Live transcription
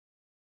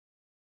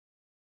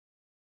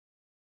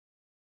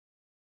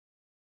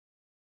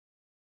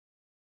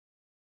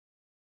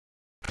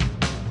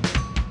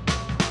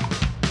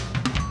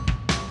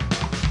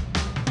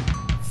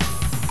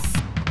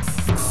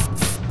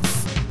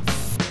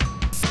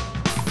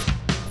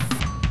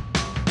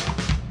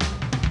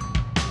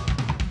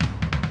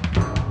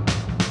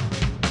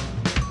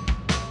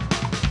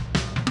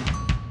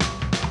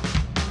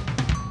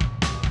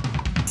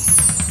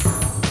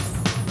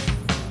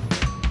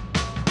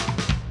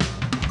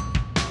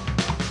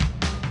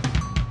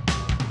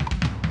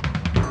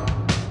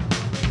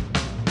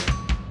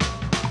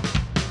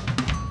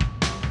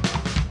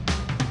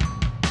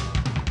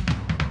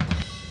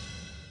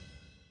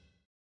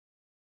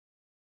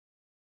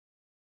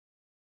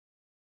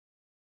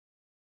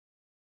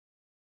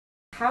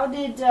How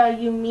did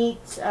you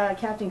meet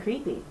Captain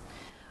Creepy?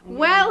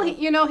 Well,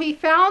 you know, he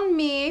found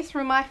me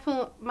through my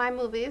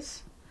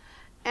movies,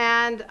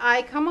 and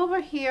I come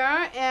over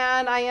here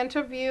and I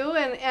interview,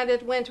 and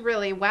it went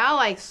really well.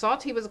 I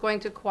thought he was going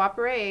to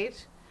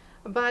cooperate,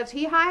 but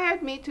he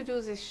hired me to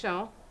do this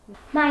show.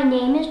 My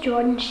name is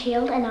Jordan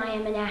Shield, and I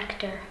am an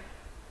actor.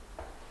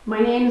 My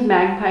name's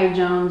Magpie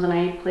Jones, and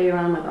I play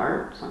around with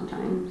art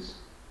sometimes.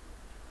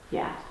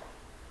 Yeah.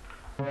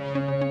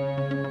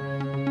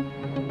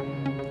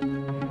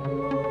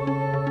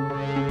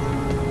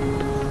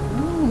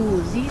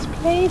 Ooh, this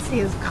place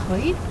is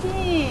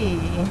creepy.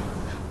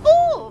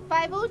 Oh,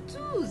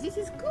 502, this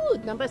is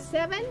good. Number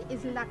 7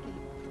 is lucky.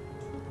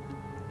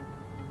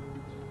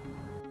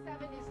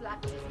 7 is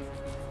lucky.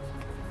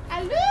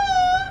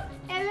 Hello?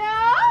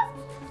 Hello?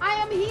 I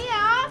am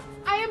here.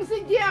 I am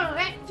the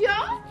director.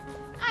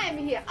 I am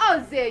here.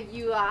 Oh, there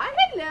you are.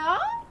 Hello?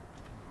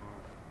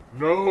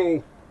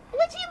 No.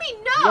 What do you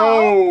mean, no?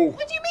 No.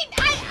 What do you mean?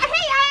 Hey,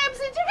 I am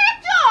the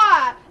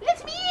director. Let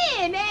me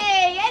in.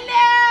 Hey,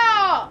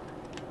 hello.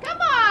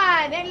 Come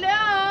on.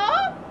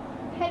 Hello?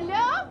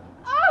 Hello?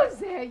 Oh,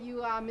 there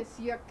you are,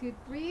 Monsieur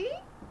Capri.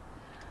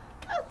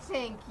 Oh,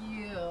 thank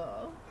you.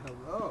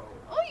 Hello.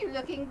 Oh, you're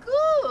looking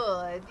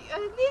good. You're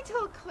a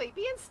little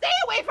creepy. And stay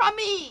away from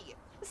me.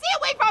 Stay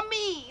away from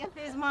me.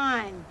 He's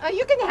mine. Oh,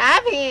 you can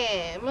have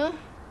him.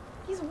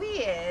 He's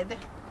weird.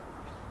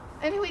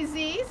 Anyways,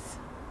 this.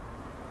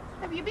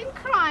 Have you been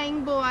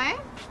crying, boy?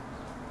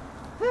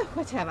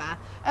 Whatever.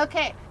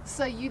 Okay,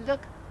 so you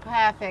look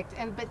perfect,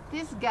 but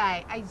this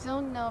guy, I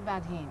don't know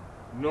about him.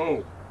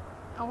 No.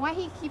 And why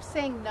he keeps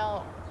saying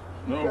no?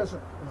 No. He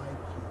doesn't like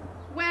you.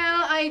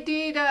 Well, I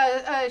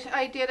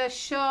did a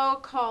show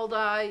called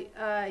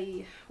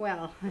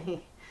well,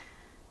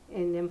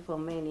 in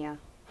Nymphomania.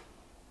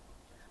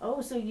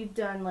 Oh, so you've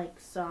done like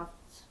soft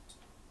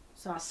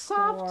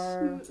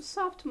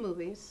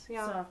movies,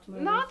 yeah. Soft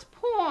movies. Not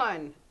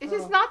porn. It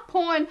is not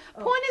porn.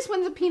 Porn is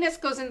when the penis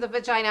goes in the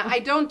vagina. I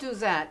don't do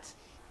that.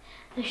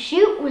 The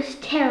shoot was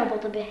terrible.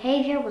 The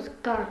behavior was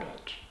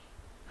garbage.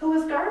 Who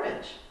was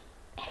garbage?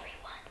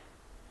 Everyone.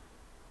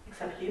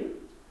 Except you?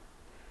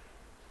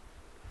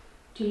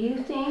 Do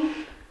you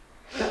think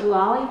that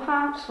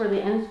lollipops were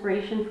the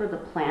inspiration for the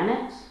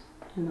planets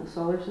in the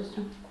solar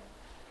system?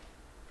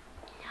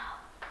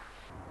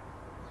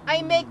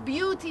 I make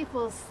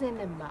beautiful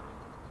cinema.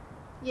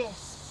 Yes.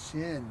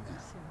 Sin.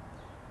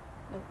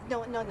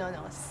 No.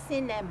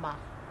 Cinema.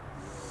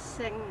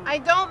 I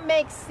don't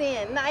make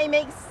sin. I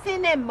make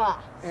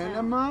cinema.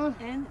 Enema?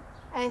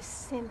 A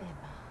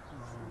cinema.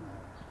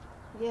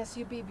 Yes,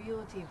 you be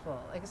beautiful.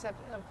 Except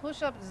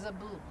push up the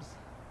boobs.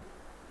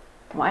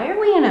 Why are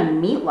we in a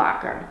meat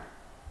locker?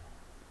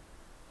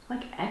 It's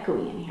like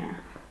echoey in here.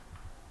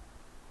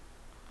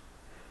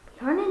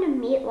 We aren't in a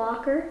meat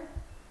locker.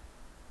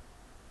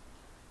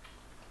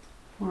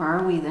 Where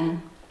are we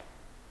then?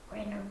 We're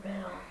in a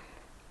room.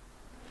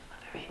 A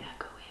very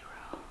echoey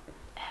room.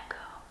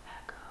 Echo,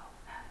 echo,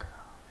 echo,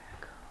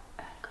 echo,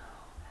 echo,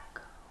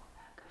 echo,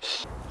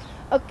 echo.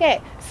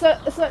 Okay, so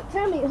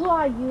tell me, who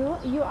are you?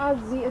 You are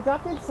the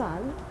adopted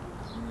son.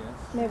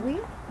 Yes. Maybe.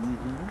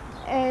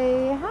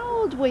 Mm-hmm. How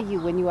old were you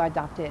when you were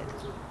adopted?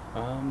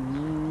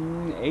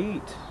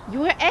 8. You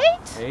were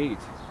 8? 8.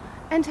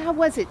 And how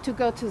was it to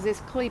go to this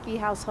creepy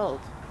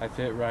household? I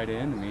fit right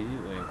in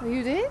immediately.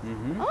 You did?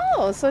 Mm-hmm.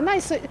 Oh, so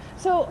nice.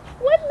 So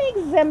what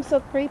makes them so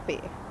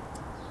creepy?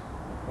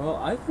 Well,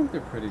 I think they're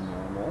pretty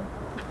normal.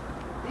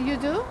 You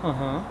do?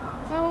 Uh-huh.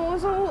 Oh,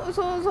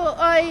 so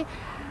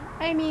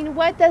I mean,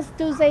 what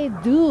do they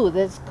do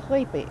that's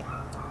creepy?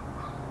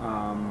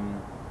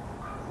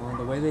 Well,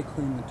 the way they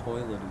clean the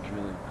toilet is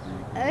really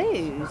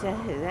creepy. Oh,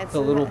 that's It's a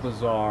little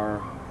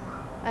bizarre.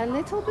 A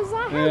little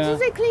bizarre? How Yeah. do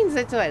they clean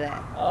the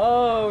toilet?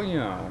 Oh, you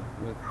know.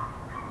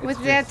 With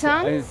their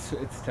tongues?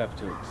 It's tough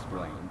to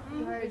explain.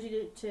 He hired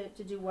you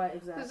to do what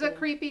exactly? It's a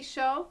creepy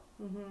show.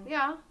 Mm-hmm.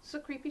 Yeah, it's a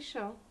creepy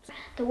show.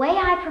 The way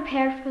I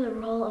prepared for the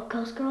role of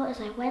Ghost Girl is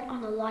I went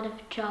on a lot of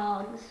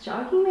jogs.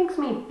 Jogging makes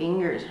my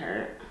fingers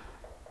hurt.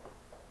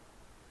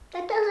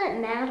 That doesn't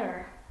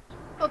matter.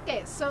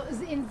 Okay, so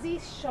in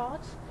this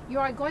shot, you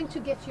are going to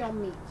get your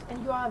meat,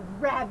 and you are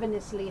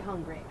ravenously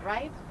hungry,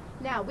 right?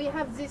 Now, we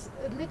have this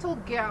little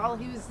girl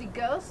who is the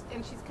ghost,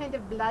 and she's kind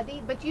of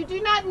bloody, but you do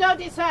not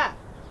notice her.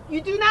 You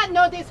do not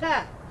notice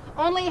her.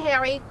 Only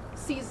Harry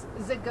sees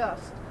the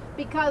ghost,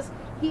 because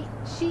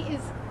she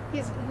is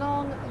his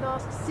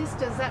long-lost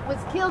sister that was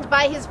killed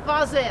by his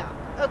father,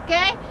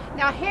 okay?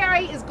 Now,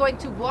 Harry is going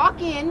to walk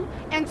in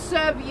and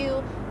serve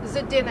you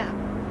the dinner.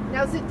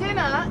 Now, the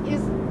dinner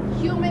is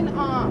human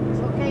arms,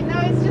 okay?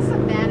 Now, it's just a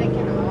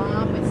mannequin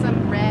arm with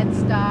some red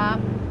stuff.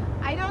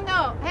 I don't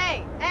know.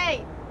 Hey,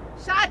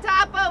 shut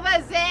up over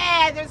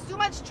there. There's too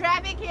much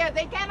traffic here.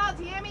 They cannot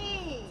hear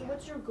me. So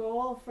what's your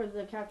goal for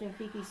the Captain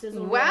Creepy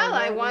Sizzle? Well,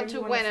 I Where want do to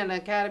you win see- an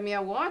Academy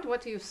Award.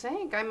 What do you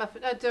think? I'm a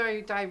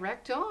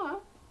director.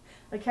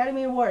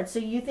 Academy Award. So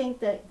you think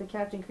that the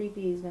Captain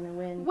Creepy is going to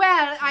win?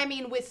 Well, I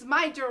mean, with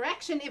my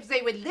direction, if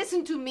they would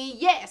listen to me,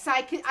 yes,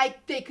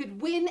 they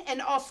could win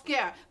an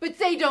Oscar, but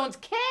they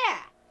don't care.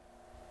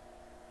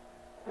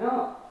 I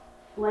don't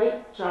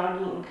like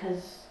jogging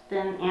because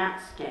then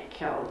ants get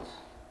killed.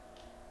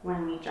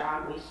 When we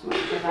jog, we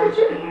smash a bunch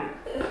of ants.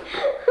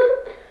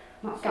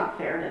 That's not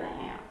fair to the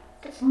ants.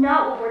 That's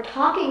not what we're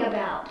talking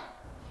about.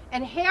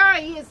 And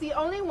Harry is the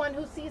only one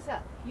who sees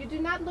her. You do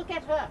not look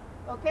at her,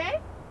 okay?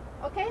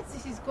 Okay,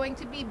 this is going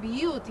to be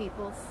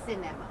beautiful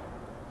cinema.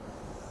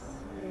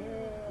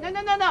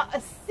 No,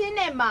 a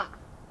cinema.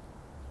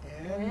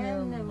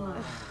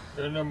 Enema.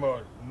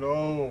 Enema,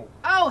 no.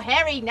 Oh,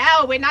 Harry,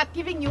 no, we're not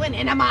giving you an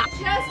enema.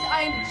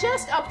 I'm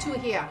just up to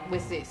here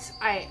with this.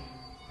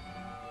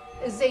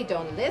 They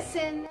don't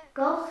listen.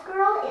 Ghost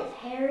Girl is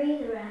Harry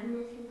the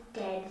Ravenous'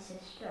 dead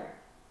sister.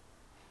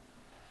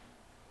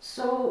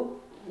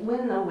 So,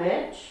 when the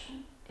witch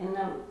in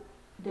the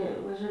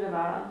Wizard of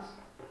Oz,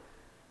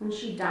 when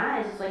she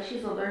dies, it's like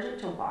she's allergic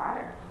to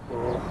water.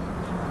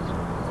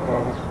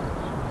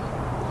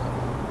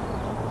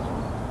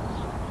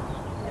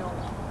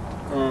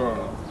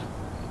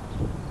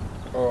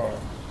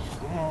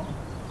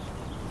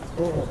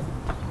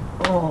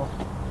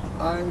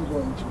 I'm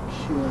going to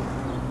kill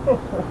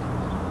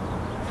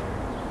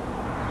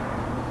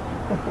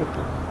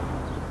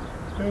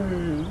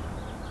you.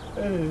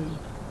 Hey.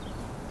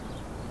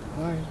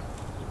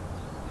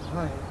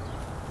 Hi.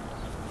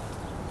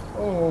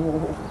 Oh,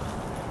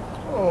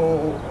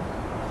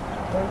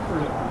 my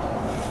friend.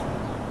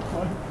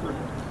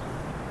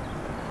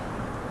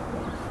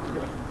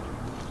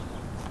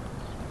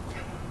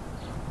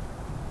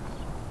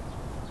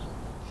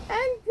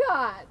 And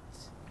God,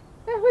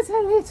 that was a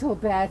little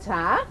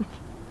better.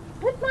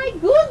 But my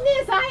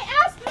goodness,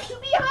 I asked you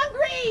to be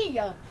hungry.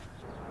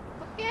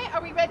 Okay,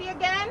 are we ready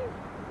again?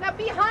 Now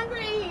be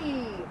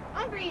hungry.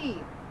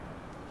 Hungry.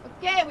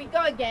 Okay, we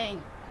go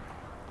again.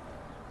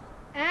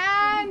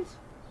 And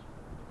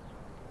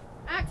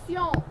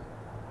action.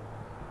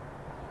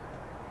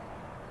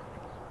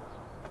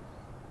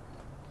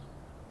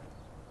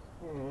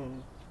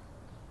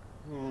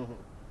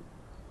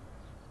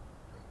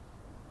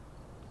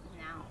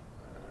 Now.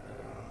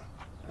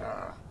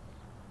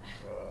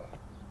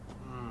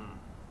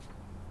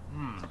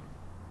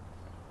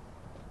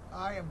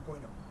 I am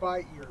going to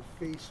bite your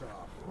face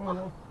off.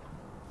 No!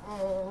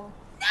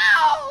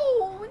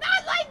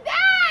 Not like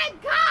that!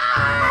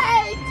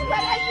 Guys!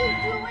 What are you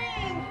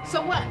doing?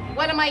 So what?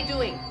 What am I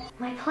doing?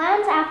 My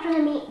plans after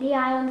the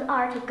Eilands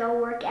are to go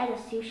work at a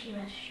sushi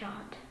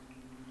restaurant.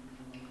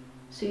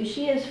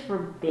 Sushi is for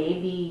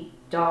baby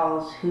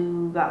dolls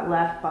who got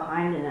left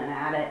behind in an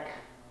attic.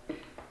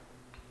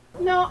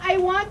 No, I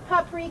want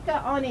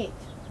paprika on it.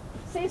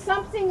 Say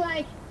something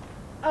like,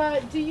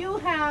 do you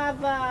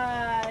have,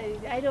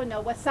 I don't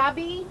know,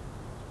 wasabi?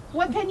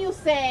 What can you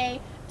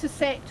say to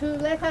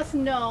let us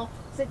know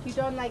that you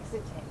don't like the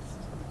taste?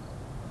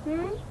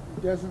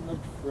 It doesn't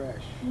look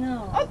fresh.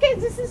 No. Okay,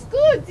 this is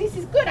good. This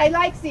is good. I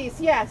like this.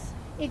 Yes.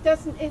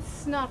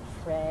 It's not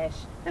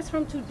fresh. That's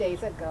from 2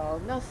 days ago.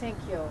 No, thank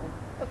you.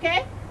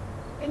 Okay?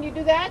 Can you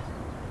do that?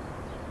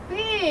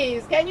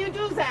 Please, can you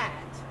do that?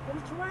 Can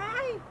you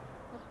try?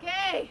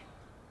 Okay.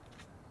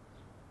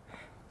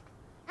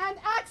 And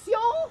action.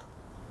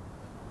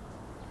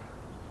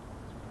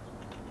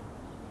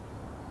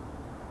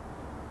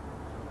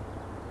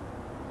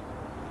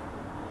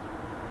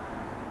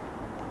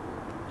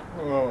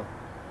 Oh.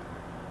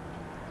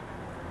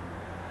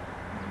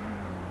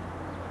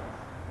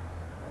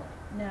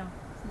 No,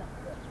 it's not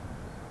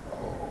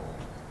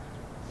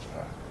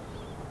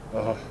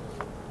good.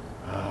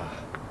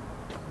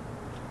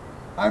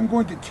 I'm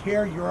going to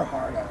tear your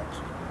heart out.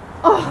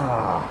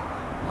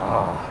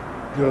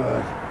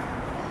 Good.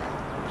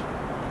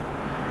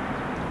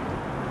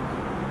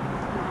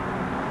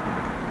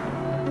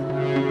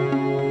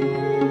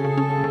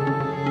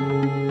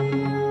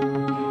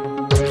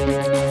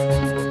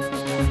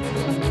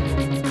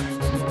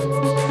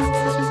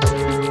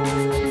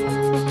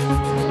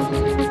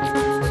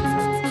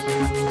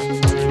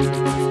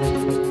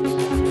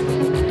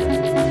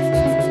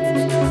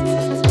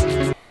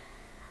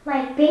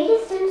 My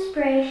biggest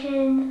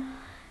inspiration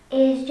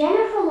is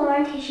Jennifer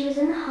Lawrence because she was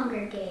in the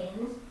Hunger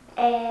Games,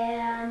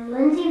 and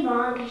Lindsey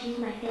Vonn because she's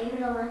my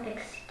favorite Olympic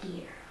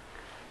skier.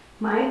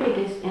 My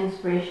biggest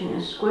inspiration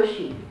is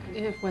Squishy.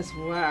 It was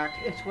work.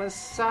 It was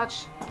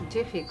such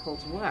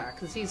difficult work.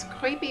 These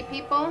creepy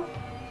people,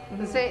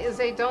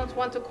 they don't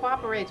want to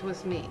cooperate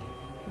with me.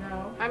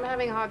 No. I'm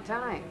having a hard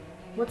time.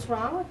 What's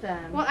wrong with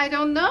them? Well, I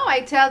don't know.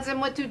 I tell them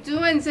what to do,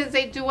 and since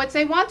they do what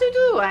they want to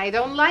do, I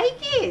don't like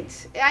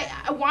it.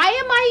 Why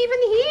am I even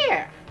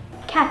here?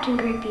 Captain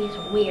Creepy is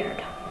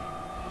weird.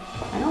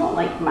 I don't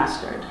like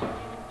mustard.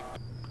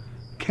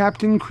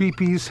 Captain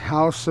Creepy's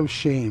House of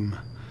Shame.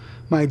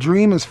 My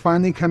dream is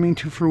finally coming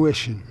to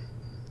fruition.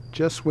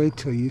 Just wait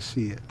till you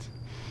see it.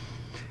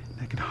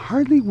 I can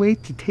hardly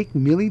wait to take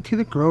Millie to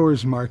the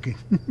growers market.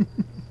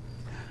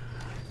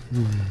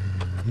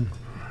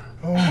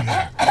 Oh,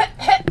 yeah.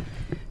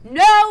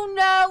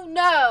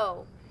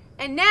 No.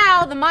 And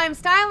now the mime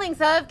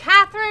stylings of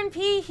Catherine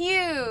P.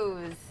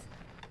 Hughes.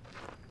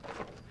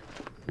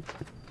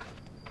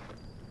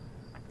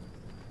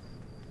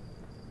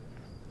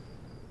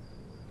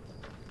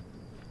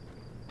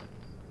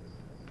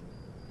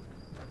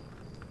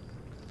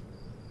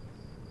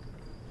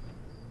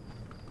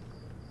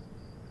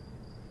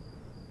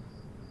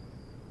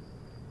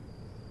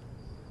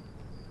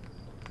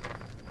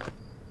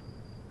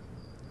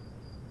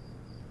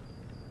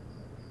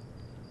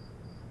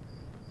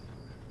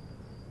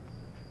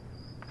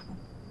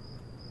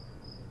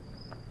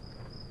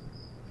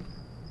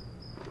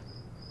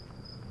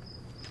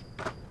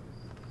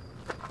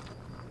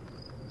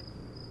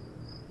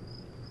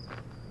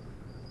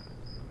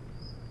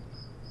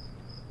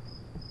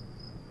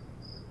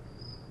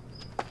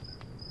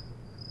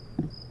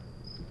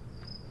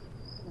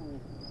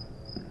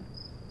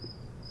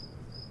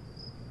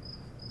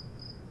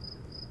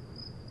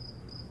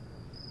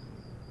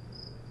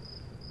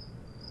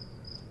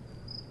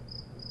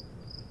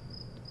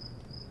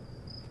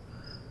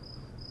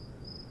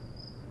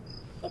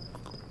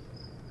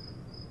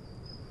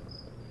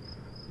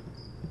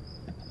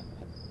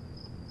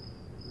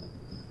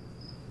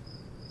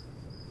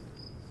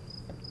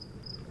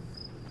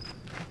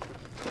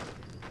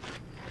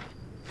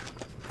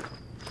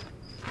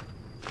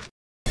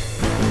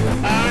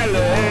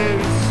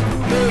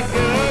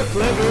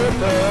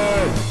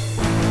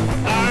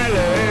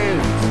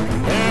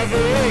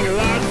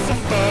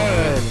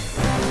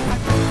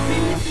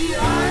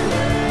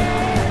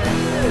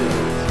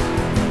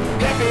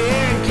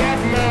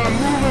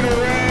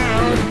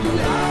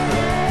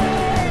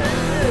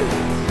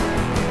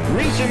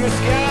 reaching the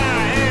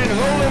sky and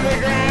holding the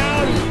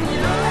ground.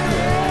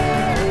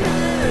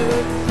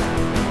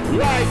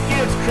 Life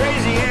gets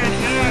crazy and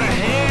out of